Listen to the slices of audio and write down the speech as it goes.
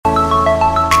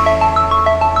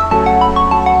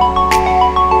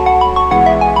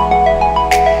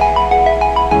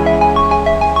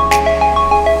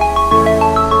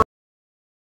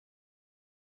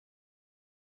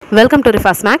Welcome to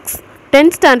RIFAS Max.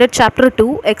 10th Standard Chapter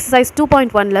 2, Exercise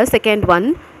 2.1 la second one.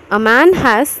 A man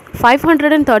has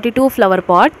 532 flower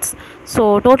pots. So,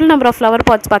 total number of flower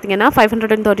pots pathina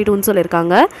 532 nu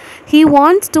sollirukanga. He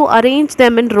wants to arrange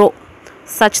them in row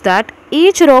such that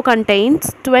each row contains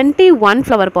 21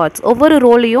 flower pots. Over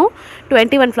row liyum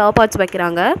 21 flower pots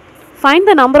vekkiranga. Find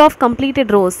the number of completed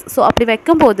rows. So, அப்படி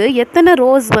வைக்கும்போது எத்தனை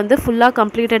rows வந்து full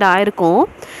completed ஆயிருக்கும்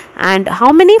and how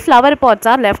many flower pots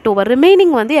are left over,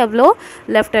 remaining வந்து எவ்வளோ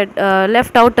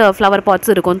left out flower pots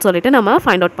இருக்கும்னு சொல்லிட்டு நம்ம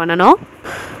find out பண்ணணும்.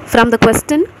 From the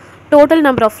question, total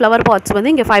number of flower pots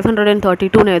வந்து இங்கே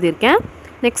 532 னு எழுதியிருக்கேன்.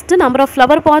 Next, number of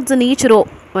flower pots in each row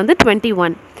வந்து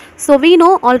 21. So, we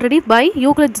know already by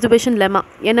Euclid's division lemma.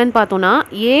 என்னன்னு பார்த்தோம்னா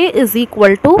A is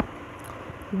equal to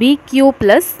BQ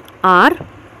plus R,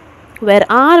 where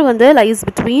R வந்து lies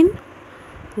between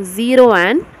 0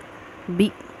 and B.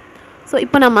 So,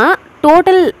 இப்போ நம்ம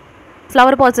total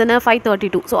flower pots என்ன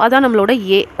 532. So, அதான் நம்மளோட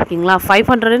A. ஓகேங்களா,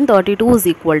 532 is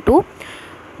equal to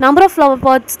number of flower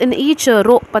pots in each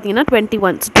row பார்த்தீங்கன்னா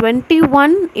 21. So,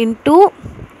 21 into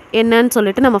என்னன்னு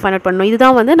சொல்லிட்டு நம்ம ஃபைண்ட் அவுட் பண்ணணும்.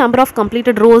 இதுதான் வந்து நம்பர் ஆஃப்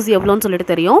கம்ப்ளீட்டட் ரோஸ் எவ்வளோன்னு சொல்லிட்டு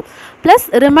தெரியும். ப்ளஸ்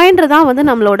ரிமைண்டர் தான் வந்து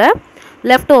நம்மளோட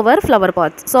left over flower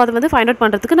pots. So அதை வந்து ஃபைண்ட் அவுட்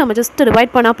பண்ணுறதுக்கு நம்ம ஜஸ்ட்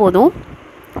டிவைட் பண்ணால் போதும்.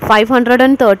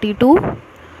 532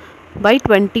 by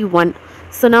 21.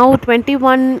 So now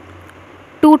 21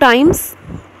 2 times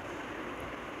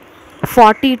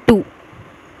 42.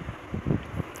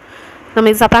 நம்ம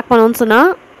இது சப்ராக்ட் பண்ணோம்னு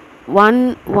சொன்னால்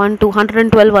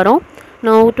 112 வரும்.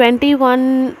 Now 21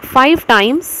 5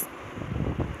 times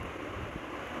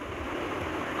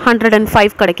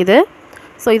 105 கிடைக்குது.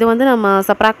 ஸோ இது வந்து நம்ம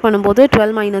சப்ராக்ட் பண்ணும்போது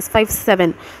 12 minus 5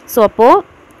 7. ஸோ அப்போது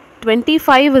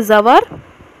 25 is our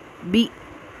B,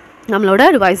 நம்மளோட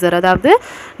ரிவைசர். அதாவது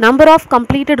நம்பர் ஆஃப்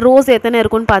கம்ப்ளீட்டட் ரோஸ் எத்தனை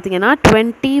இருக்குன்னு பார்த்தீங்கன்னா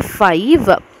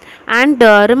 25 அண்ட்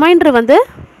ரிமைண்டர் வந்து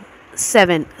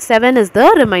 7 is the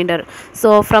reminder. So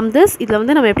from this இதில்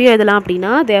வந்து நம்ம எப்படி எழுதலாம்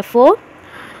அப்படின்னா, therefore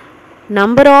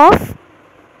number of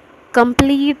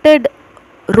completed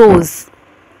rose,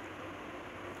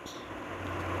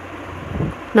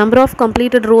 number of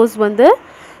completed rose வந்து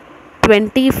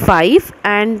 25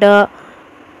 and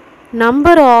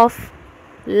number of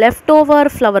leftover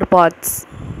flower pots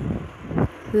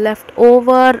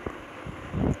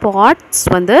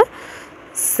வந்து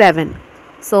 7.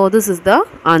 So this is the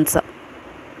answer.